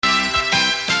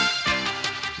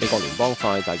美國聯邦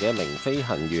快遞嘅一名飛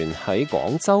行員喺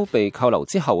廣州被扣留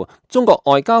之後，中國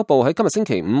外交部喺今日星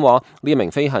期五話，呢一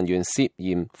名飛行員涉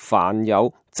嫌犯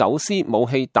有走私武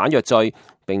器彈藥罪，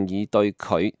並已對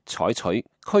佢採取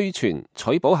拘傳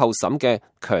取保候審嘅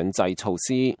強制措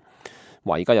施。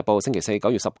華爾街日報星期四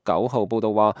9月19號報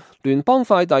道話，聯邦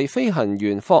快遞飛行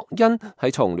員霍恩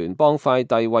喺從聯邦快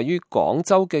遞位於廣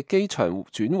州嘅機場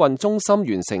轉運中心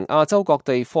完成亞洲各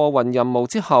地貨運任務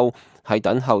之後，喺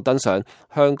等候登上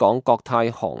香港國泰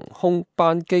航空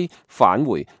班機返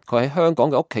回佢喺香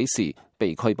港嘅屋企時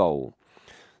被拘捕。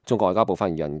中國外交部發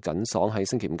言人耿爽喺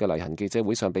星期五嘅例行記者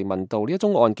會上被問到呢一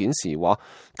宗案件時話，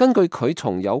根據佢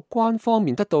從有關方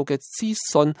面得到嘅資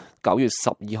訊，9月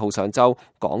12號上晝，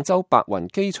廣州白雲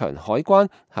機場海關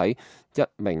喺一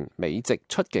名美籍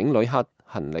出境旅客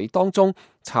行李當中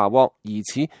查獲疑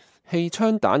似氣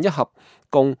槍彈一盒，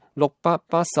共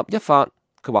681發。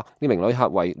佢話呢名旅客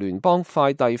為聯邦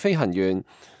快遞飛行員，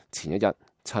前一日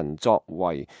曾作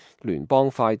為聯邦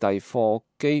快遞貨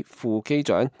機副機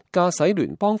長，駕駛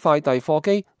聯邦快遞貨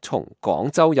機從廣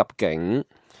州入境。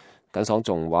耿爽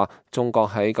仲話，中國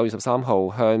喺9月13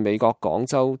號向美國廣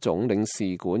州總領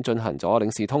事館進行咗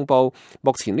領事通報，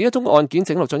目前呢一宗案件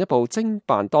正落進一步偵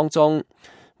辦當中。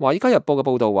華爾街日報嘅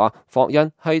報道話，霍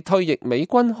恩係退役美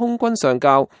軍空軍上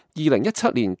校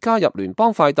，2017年加入聯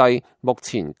邦快遞，目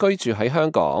前居住喺香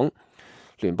港。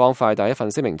聯邦快遞一份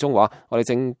聲明中話，我哋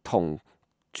正同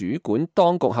主管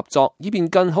當局合作，以便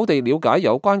更好地了解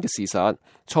有關嘅事實。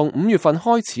從5月份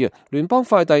開始，聯邦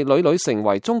快遞屢屢成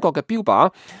為中國嘅標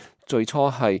靶。最初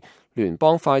係聯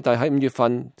邦快遞喺5月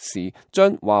份時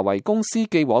將華為公司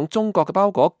寄往中國嘅包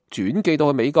裹轉寄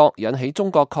到去美國，引起中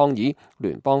國抗議。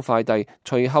聯邦快遞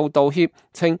隨後道歉，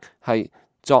稱係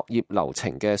作業流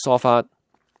程嘅疏忽。